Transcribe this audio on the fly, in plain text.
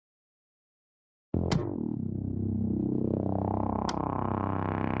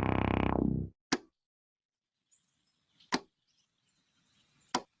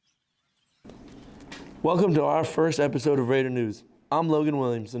Welcome to our first episode of Raider News. I'm Logan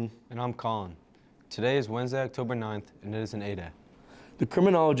Williamson. And I'm Colin. Today is Wednesday, October 9th, and it is an A-Day. The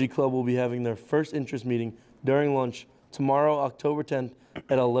Criminology Club will be having their first interest meeting during lunch tomorrow, October 10th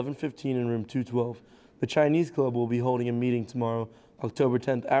at 11:15 in room 212. The Chinese Club will be holding a meeting tomorrow, October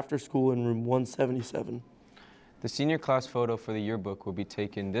 10th, after school in room 177. The senior class photo for the yearbook will be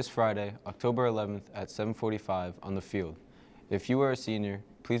taken this Friday, October 11th at 7:45 on the field. If you are a senior,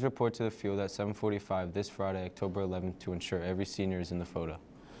 please report to the field at 7:45 this Friday, October 11th to ensure every senior is in the photo.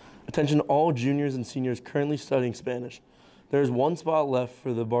 Attention all juniors and seniors currently studying Spanish. There is one spot left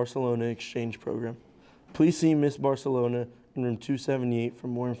for the Barcelona exchange program. Please see Miss Barcelona in room 278 for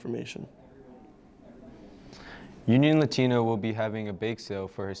more information. Union Latino will be having a bake sale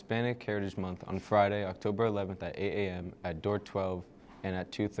for Hispanic Heritage Month on Friday, October 11th at 8 a.m. at door 12 and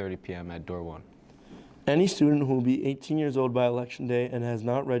at 2:30 p.m. at door 1. Any student who will be 18 years old by Election Day and has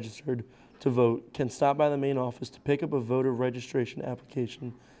not registered to vote can stop by the main office to pick up a voter registration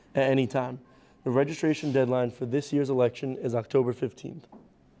application at any time. The registration deadline for this year's election is October 15th.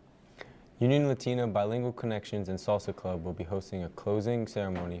 Union Latino Bilingual Connections and Salsa Club will be hosting a closing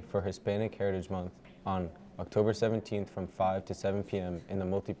ceremony for Hispanic Heritage Month on October 17th from 5 to 7 p.m. in the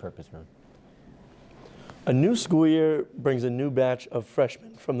multipurpose room. A new school year brings a new batch of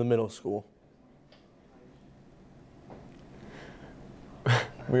freshmen from the middle school.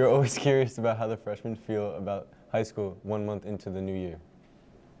 We are always curious about how the freshmen feel about high school 1 month into the new year.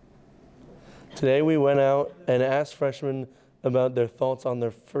 Today we went out and asked freshmen about their thoughts on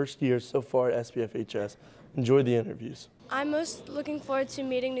their first year so far at SPFHS. Enjoy the interviews. I'm most looking forward to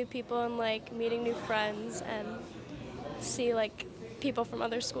meeting new people and meeting new friends and see people from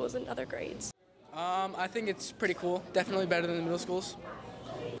other schools and other grades. I think it's pretty cool. Definitely better than the middle schools.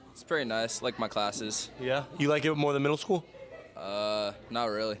 It's pretty nice, like my classes. Yeah? You like it more than middle school? Not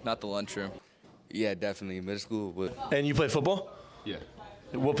really, not the lunchroom. Yeah, definitely, middle school would. And you play football? Yeah.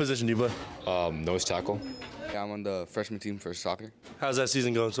 What position do you play? Nose tackle. Yeah, I'm on the freshman team for soccer. How's that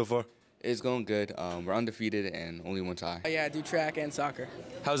season going so far? It's going good. We're undefeated and only one tie. Yeah, I do track and soccer.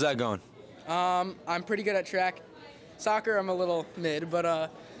 How's that going? I'm pretty good at track. Soccer, I'm a little mid, but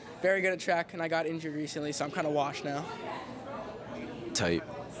very good at track, and I got injured recently, so I'm kind of washed now. Tight.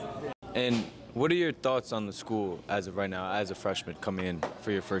 And what are your thoughts on the school as of right now, as a freshman coming in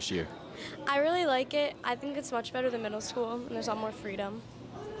for your first year? I really like it. I think it's much better than middle school, and there's a lot more freedom.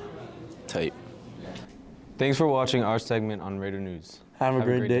 Tight. Thanks for watching our segment on Raider News. Have a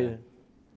great day.